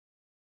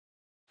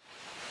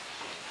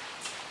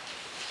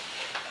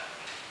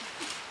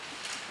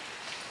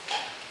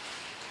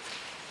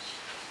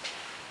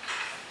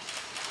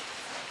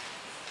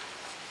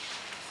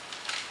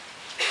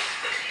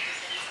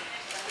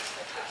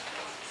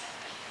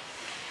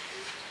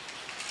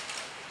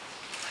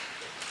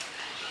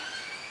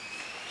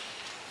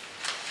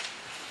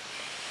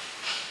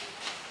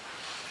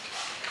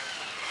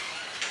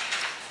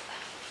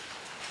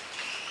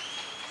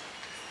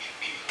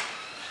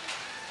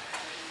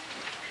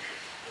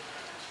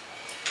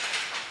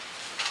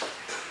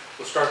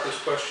We'll start this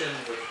question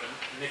with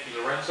Nicki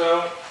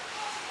Lorenzo.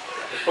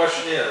 The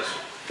question is,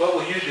 what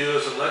will you do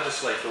as a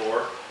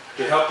legislator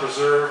to help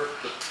preserve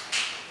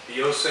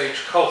the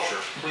Osage culture?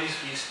 Please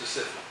be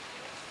specific.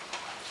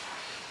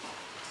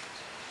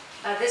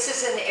 This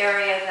is an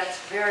area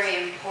that's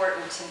very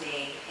important to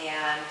me,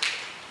 and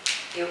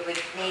it would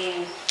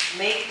mean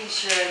making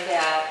sure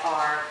that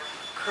our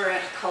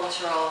current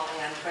cultural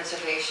and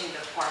preservation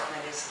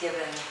department is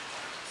given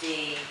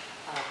the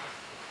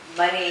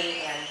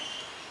money and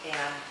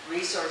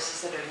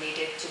resources that are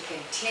needed to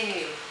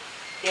continue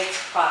its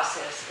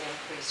process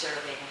in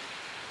preserving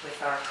with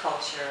our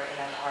culture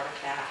and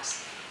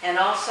artifacts. And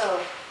also,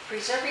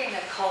 preserving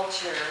the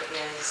culture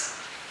is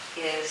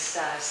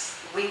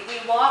we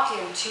walk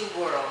in two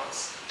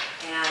worlds,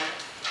 and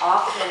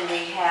often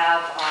we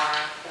have our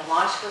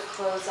demonstrative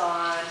clothes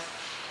on,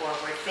 or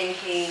we're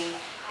thinking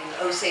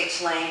in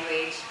Osage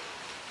language,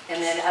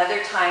 and then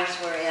other times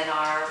we're in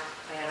our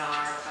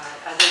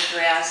other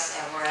dress,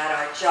 and we're at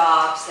our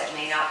jobs that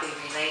may not be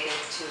related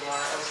to our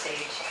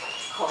Osage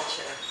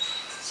culture.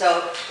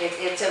 So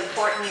it's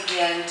important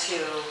again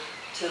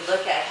to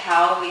look at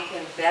how we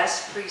can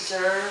best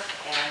preserve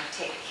and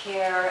take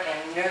care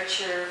and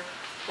nurture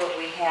what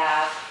we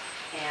have,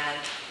 and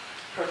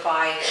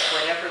provide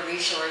whatever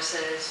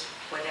resources,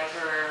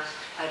 whatever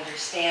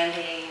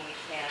understanding we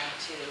can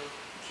to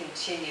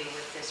continue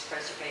with this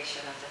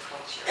preservation of the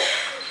culture.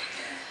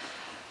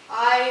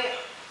 I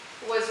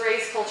was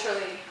raised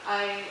culturally.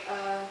 I'm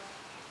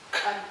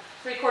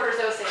 3/4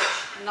 Osage.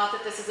 Not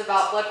that this is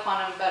about blood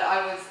quantum, but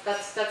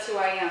that's who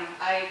I am.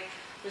 I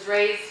was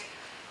raised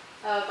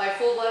by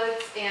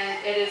full-bloods,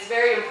 and it is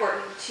very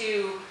important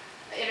to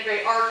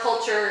integrate our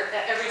culture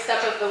at every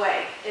step of the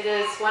way. It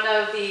is one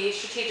of the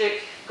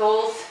strategic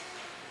goals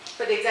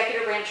for the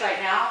executive branch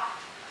right now.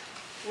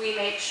 We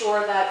make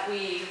sure that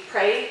we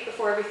pray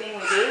before everything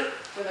we do,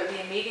 whether it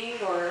be a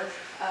meeting or,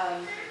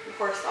 of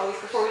course, always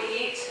before we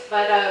eat,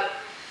 but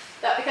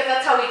because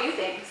that's how we do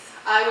things.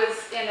 I was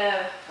in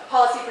a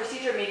policy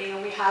procedure meeting,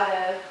 and we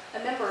had a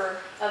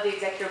member of the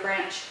executive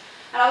branch,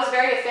 and I was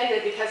very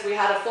offended because we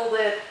had a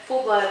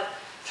full-blood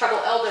tribal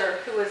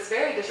elder who was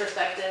very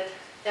disrespected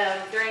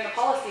during a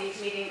policy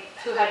meeting,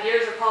 who had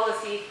years of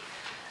policy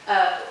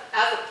as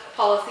a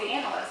policy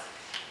analyst.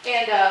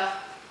 And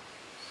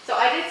so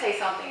I did say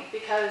something,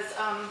 because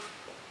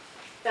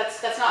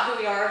that's not who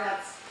we are, and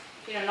that's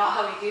not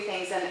how we do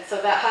things, and so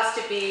that has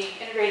to be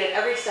integrated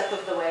every step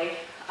of the way.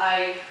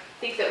 I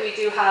think that we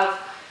do have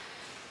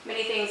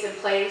many things in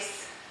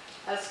place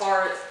as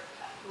far as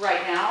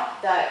right now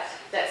that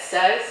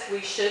says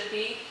we should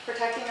be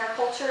protecting our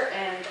culture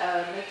and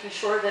making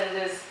sure that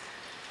it is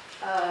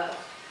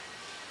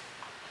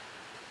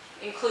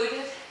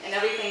included in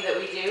everything that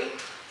we do.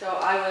 So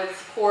I would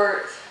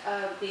support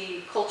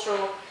the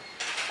cultural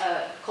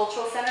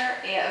center,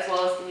 as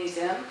well as the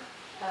museum,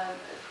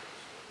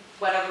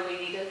 whatever we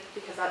needed,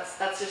 because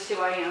that's just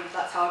who I am.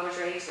 That's how I was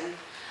raised, and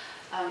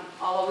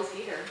I'll always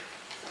be here.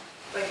 So.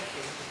 Thank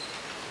you.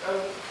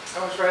 I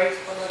was raised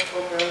by my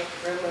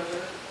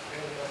grandmother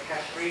and my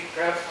half-breed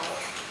grandpa,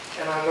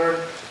 and I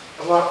learned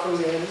a lot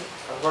from them.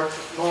 I worked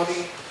with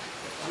Monty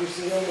at the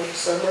museum in the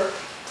summer,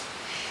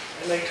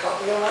 and they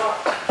taught me a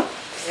lot.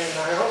 And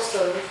I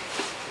also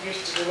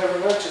used to deliver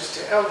lunches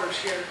to elders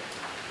here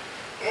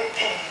at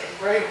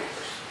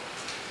Grayhorse,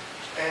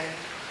 and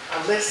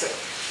I listened.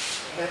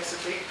 And that's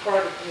a big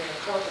part of being a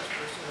accomplished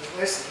person, is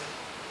listening.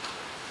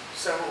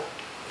 So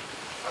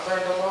I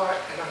learned a lot,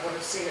 and I want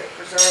to see it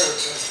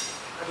preserved. And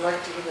I'd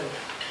like to even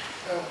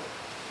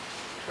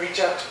reach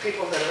out to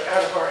people that are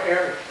out of our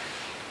area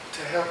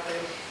to help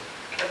them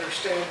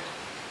understand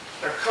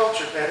their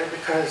culture better,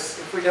 because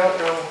if we don't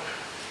know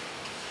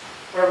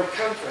where we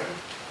come from,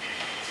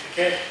 we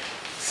can't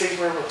see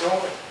where we're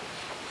going.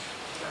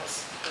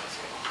 That's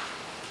all.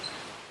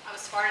 I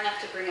was smart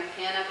enough to bring a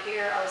pen up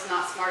here. I was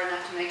not smart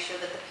enough to make sure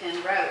that the pen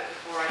wrote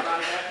before I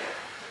brought it up here.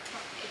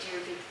 Could you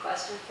repeat the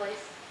question, please?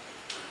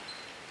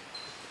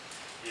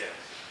 Yes.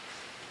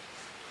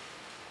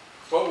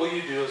 What will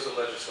you do as a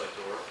legislator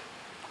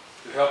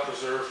to help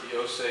preserve the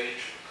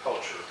Osage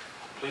culture?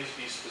 Please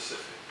be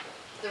specific.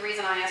 The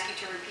reason I asked you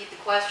to repeat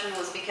the question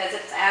was because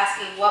it's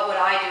asking what would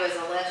I do as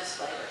a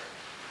legislator.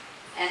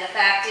 And the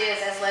fact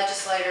is, as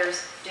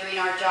legislators doing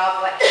our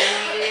job, what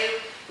can we do?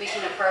 We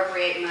can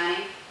appropriate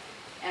money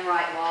and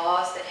write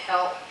laws that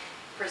help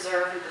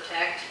preserve and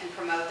protect and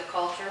promote the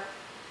culture.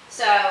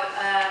 So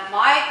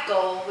my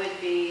goal would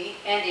be,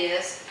 and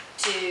is,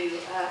 to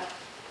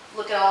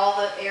look at all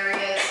the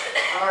areas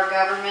of our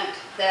government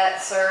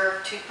that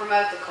serve to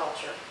promote the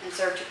culture and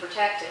serve to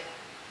protect it.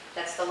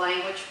 That's the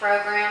language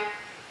program.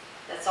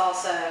 That's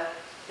also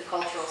the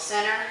cultural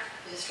center,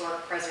 the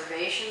historic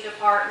preservation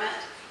department,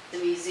 the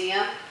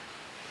museum,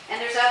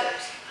 and there's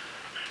others.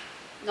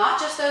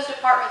 Not just those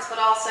departments, but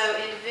also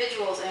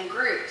individuals and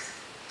groups.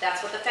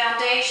 That's what the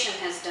foundation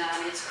has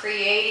done. It's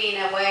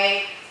creating a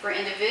way for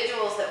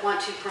individuals that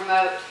want to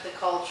promote the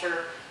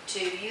culture to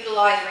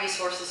utilize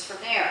resources from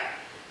there.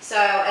 So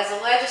as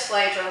a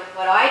legislator,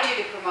 what I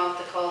do to promote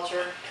the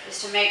culture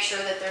is to make sure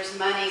that there's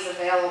monies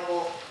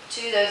available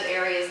to those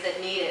areas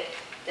that need it,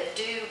 that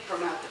do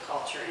promote the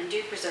culture and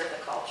do preserve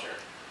the culture.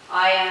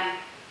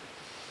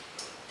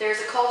 There's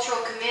a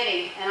cultural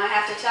committee, and I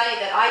have to tell you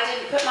that I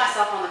didn't put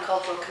myself on the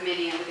cultural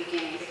committee in the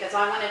beginning because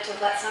I wanted to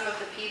let some of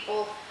the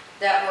people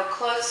that were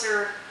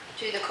closer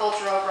to the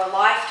culture over a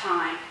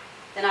lifetime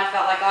than I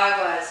felt like I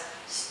was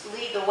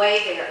lead the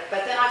way there.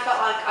 But then I felt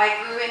like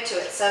I grew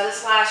into it. So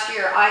this last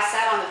year I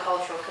sat on the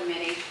cultural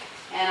committee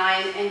and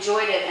I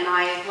enjoyed it, and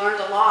I learned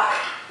a lot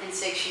in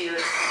 6 years.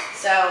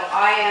 So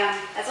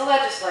as a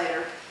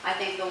legislator, I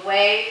think the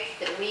way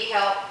that we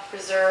help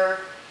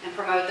preserve and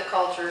promote the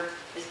culture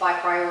is by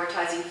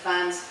prioritizing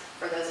funds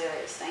for those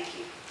areas. Thank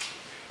you.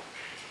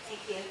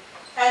 Thank you.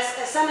 As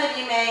some of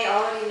you may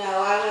already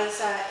know, I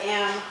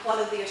am one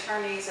of the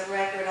attorneys of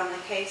record on the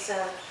case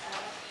of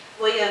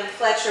William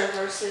Fletcher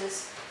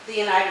versus the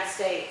United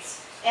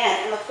States.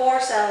 And in the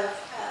course of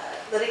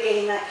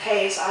litigating that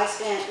case, I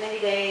spent many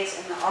days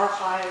in the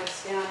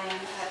archives down in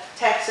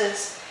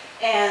Texas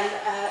and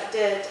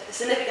did a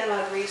significant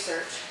amount of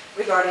research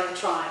regarding the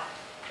tribe.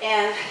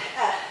 And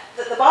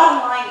the bottom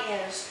line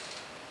is,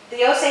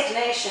 the Osage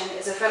Nation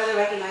is a federally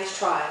recognized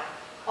tribe.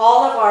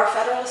 All of our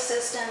federal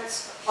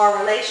assistance, our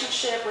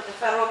relationship with the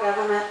federal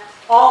government,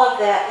 all of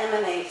that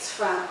emanates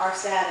from our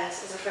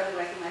status as a federally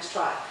recognized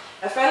tribe.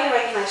 A federally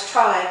recognized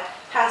tribe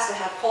has to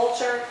have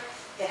culture,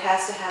 it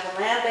has to have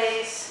a land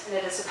base, and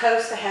it is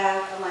supposed to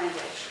have a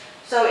language.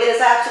 So it is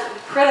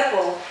absolutely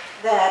critical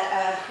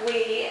that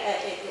we,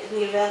 in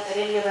the event that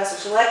any of us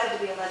are selected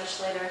to be a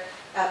legislator,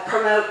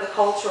 promote the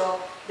cultural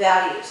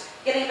values.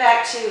 Getting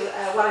back to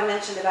what I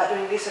mentioned about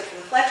doing research for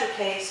the Fletcher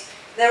case,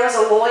 there was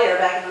a lawyer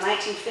back in the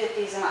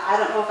 1950s, and I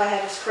don't know if I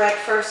have his correct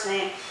first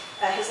name.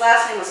 His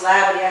last name was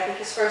Labadie. I think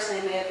his first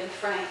name may have been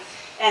Frank.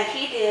 And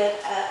he did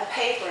a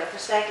paper, a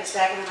prospectus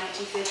back in the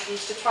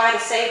 1950s to try to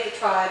save the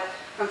tribe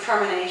from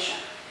termination.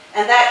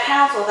 And that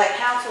council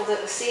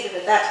that was seated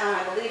at that time,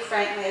 I believe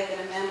Frank may have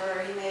been a member,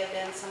 or he may have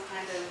been some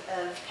kind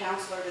of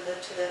counselor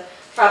to the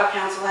tribal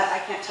council. I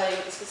can't tell you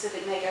what the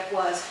specific makeup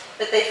was,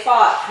 but they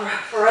fought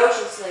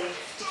ferociously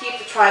to keep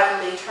the tribe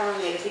from being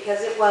terminated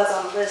because it was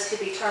on the list to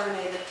be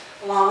terminated,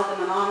 along with the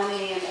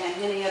Menominee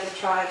and many other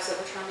tribes that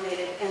were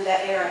terminated in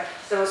that era.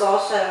 There was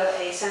also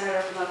a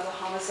senator from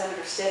Oklahoma,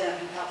 Senator Stidham,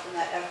 who helped in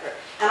that effort.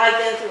 And I've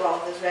been through all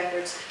of those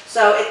records.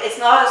 So it's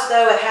not as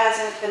though it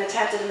hasn't been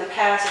attempted in the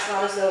past. It's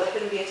not as though it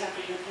couldn't be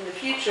attempted in the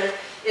future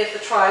if the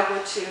tribe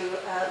were to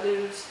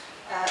lose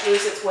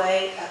its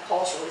way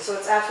culturally. So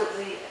it's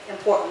absolutely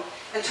important.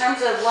 In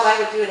terms of what I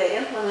would do to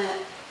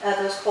implement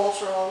those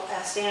cultural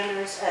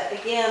standards,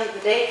 again, the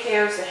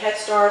daycares, the Head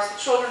Starts, the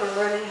children are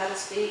learning how to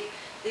speak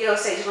the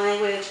Osage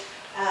language.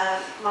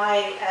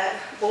 My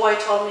boy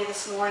told me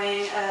this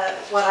morning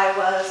what I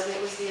was, and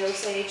it was the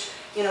Osage,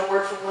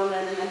 word for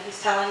woman. And then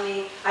he's telling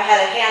me I had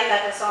a hand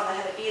necklace on, I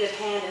had a beaded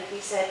hand, and he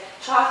said,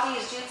 "Chalky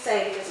is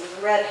Jutse," because it was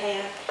a red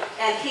hand.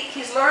 And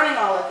he's learning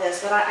all of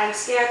this, but I'm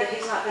scared that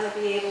he's not going to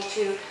be able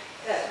to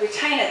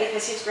retain it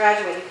because he's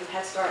graduating from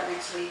Head Start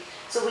next week.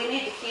 So we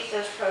need to keep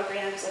those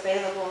programs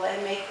available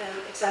and make them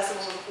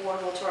accessible and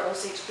affordable to our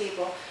Osage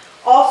people.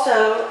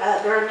 Also,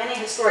 there are many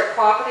historic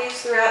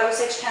properties throughout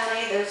Osage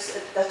County. There's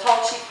the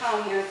Tall Chief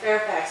home here in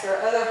Fairfax. There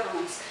are other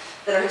homes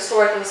that are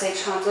historic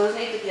Osage homes. Those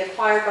need to be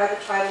acquired by the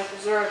tribe and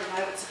preserved,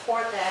 and I would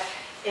support that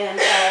in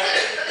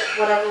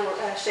whatever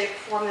shape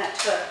or form that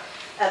took.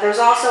 There's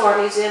also our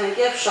museum and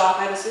gift shop.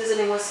 I was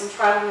visiting with some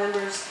tribal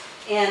members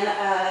in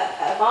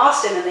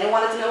Boston, and they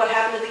wanted to know what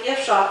happened to the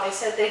gift shop. They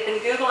said they'd been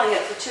Googling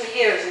it for 2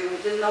 years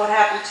and didn't know what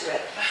happened to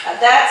it.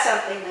 That's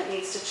something that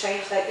needs to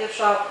change. That gift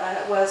shop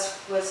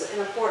was an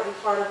important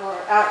part of our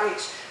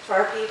outreach to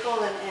our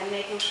people and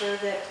making sure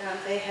that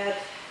they had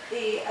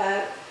the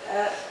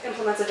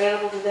implements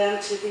available to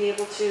them to be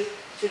able to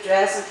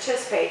dress and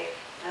participate.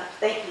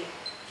 Thank you.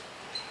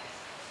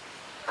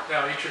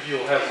 Now, each of you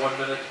will have 1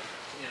 minute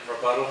in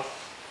rebuttal.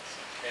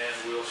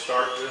 And we'll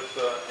start with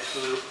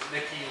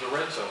Nicki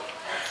Lorenzo.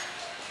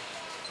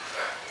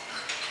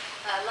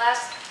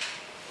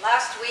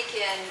 Last week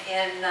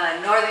in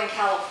Northern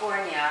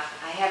California,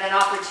 I had an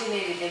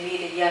opportunity to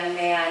meet a young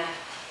man,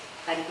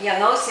 a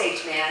young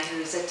Osage man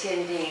who's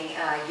attending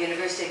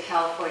University of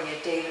California,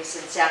 Davis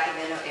in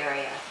Sacramento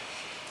area.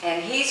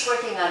 And he's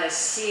working on a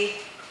seed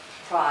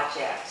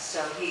project.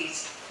 So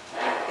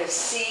the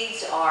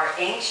seeds are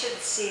ancient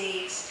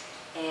seeds,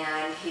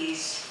 and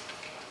he's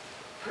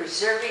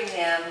preserving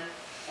them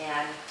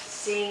and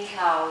seeing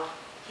how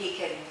he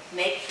can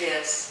make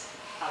this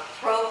a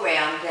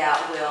program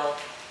that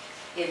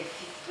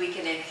we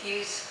can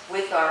infuse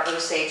with our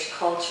Osage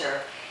culture.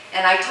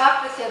 And I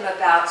talked with him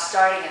about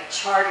starting a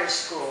charter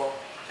school.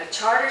 A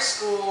charter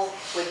school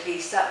would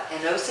be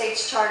an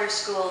Osage charter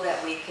school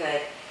that we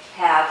could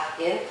have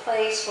in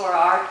place for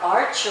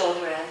our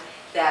children,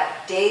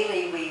 that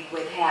daily we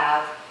would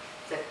have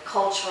the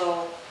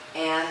cultural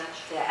and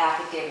the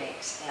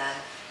academics. And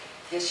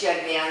this young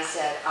man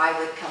said, "I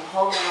would come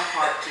home in a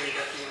heartbeat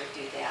if you would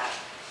do that."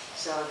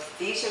 So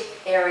these are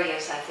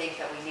areas I think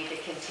that we need to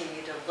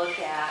continue to look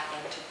at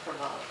and to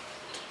promote.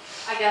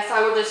 I guess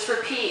I will just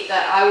repeat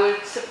that I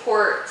would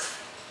support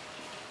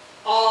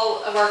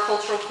all of our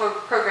cultural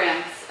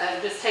programs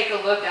and just take a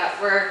look at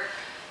where,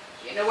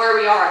 where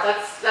we are.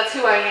 That's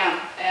who I am,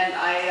 and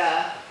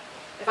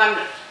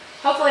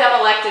hopefully I'm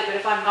elected, but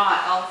if I'm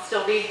not, I'll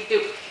still be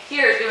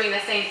here doing the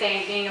same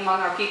thing, being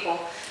among our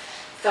people.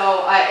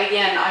 So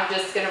I'm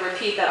just going to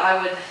repeat that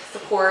I would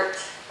support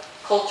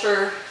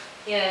culture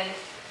in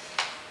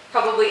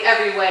probably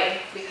every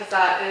way, because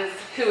that is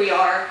who we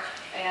are.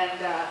 And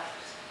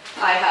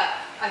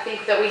I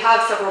think that we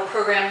have several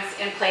programs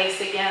in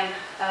place. Again,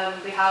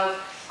 we have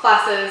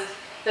classes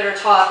that are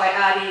taught by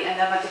Addie, and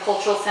then at the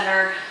Cultural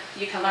Center,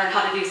 you can learn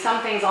how to do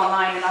some things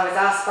online. And I was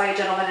asked by a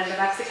gentleman in New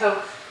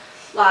Mexico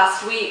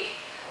last week,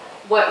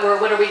 what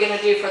are we going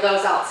to do for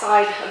those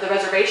outside of the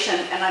reservation?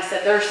 And I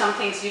said, there are some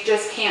things you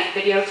just can't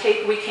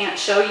videotape. We can't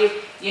show you.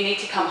 You need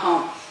to come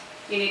home.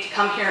 You need to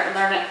come here and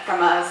learn it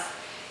from us.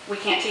 We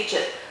can't teach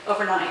it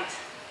overnight.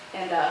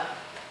 And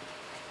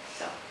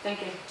so,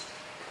 thank you.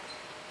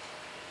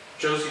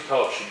 Jozi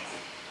Pelchin.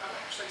 I'm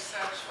actually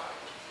satisfied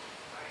with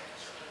my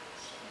answer to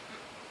this.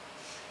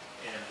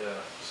 And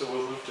so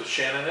we'll move to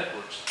Shannon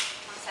Edwards.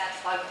 I'm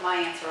satisfied with my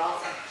answer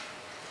also.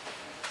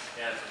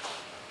 And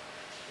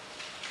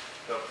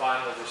the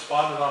final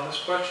respondent on this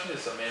question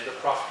is Amanda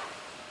Proctor.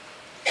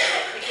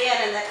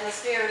 Again, in the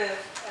spirit of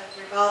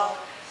rebuttal,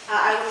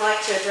 I would like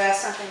to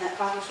address something that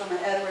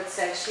Congresswoman Edwards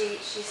said. She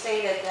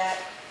stated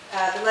that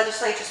the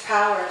legislature's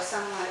power is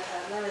somewhat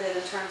limited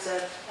in terms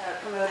of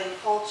promoting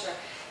culture.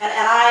 And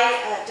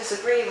I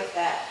disagree with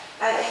that.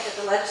 I think that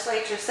the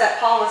legislature set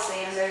policy,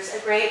 and there's a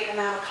great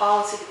amount of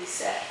policy to be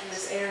set in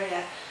this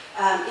area.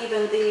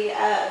 Even the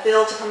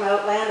bill to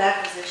promote land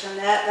acquisition,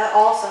 that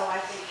also I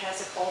think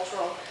has a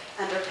cultural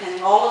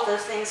underpinning. All of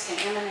those things can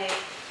emanate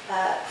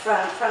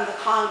from the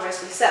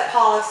Congress. We set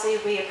policy,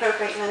 we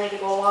appropriate money to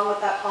go along with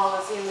that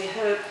policy, and we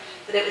hope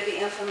that it would be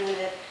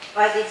implemented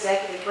by the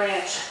executive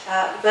branch.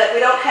 But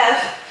we don't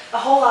have a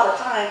whole lot of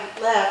time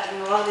left.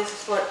 A lot of these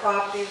historic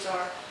properties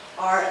are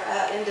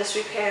in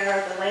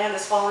disrepair. The land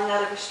is falling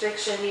out of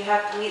restriction. You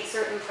have to meet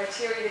certain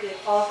criteria to be a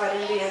qualified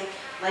Indian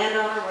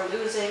landowner. We're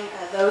losing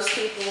those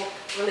people.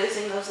 We're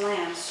losing those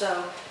lands.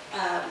 So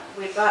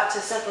we've got to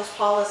set those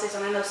policies,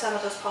 and I know some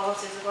of those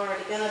policies have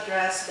already been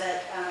addressed,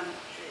 but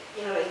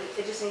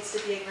it just needs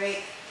to be a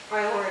great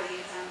priority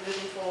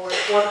moving forward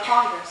for the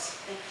Congress.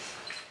 Thank you.